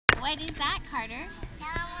What is that, Carter?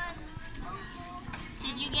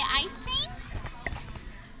 Did you get ice cream?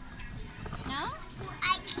 No?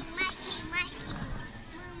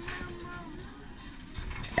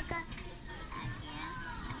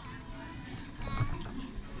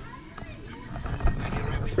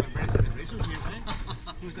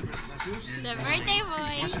 Who's the birthday? The birthday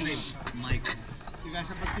boy. What's your name? Michael. You guys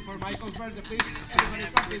are birthday for Michael's birthday, please.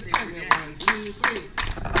 Everybody clap it. 1, 2, 3.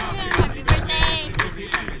 Happy birthday.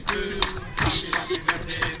 Happy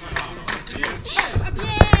birthday.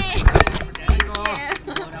 Yay.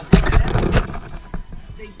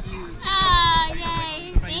 Thank you. Oh,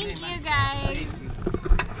 yay. Thank you, guys.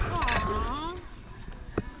 Aww.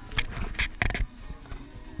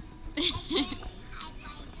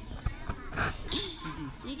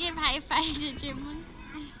 You give high five to Jim.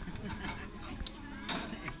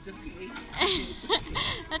 It's okay.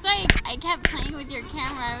 That's why I kept playing with your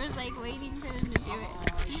camera. I was like waiting for them to do it.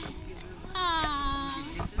 Aww.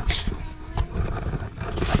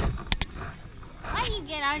 Why you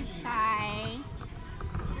get all shy?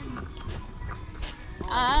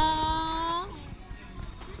 Oh.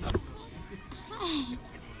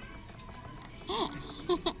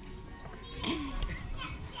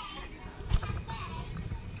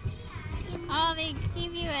 Oh, they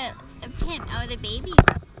gave you a pin. Oh, the baby.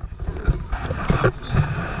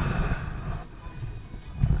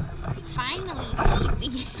 Finally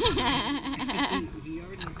sleeping. He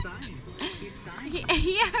already signed. He signed.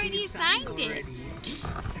 He already signed it. already.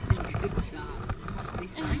 Good job. They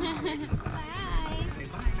signed already. Bye. Say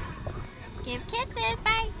bye. Give kisses.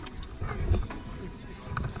 Bye.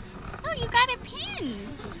 Oh, you got a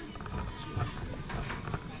pin.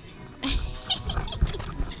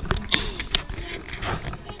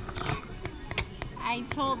 I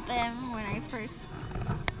told them when I first.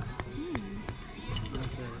 You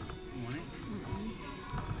want it?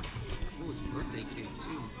 Oh, it's birthday cake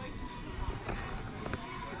too.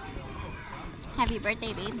 Happy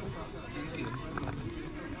birthday, babe. Thank you.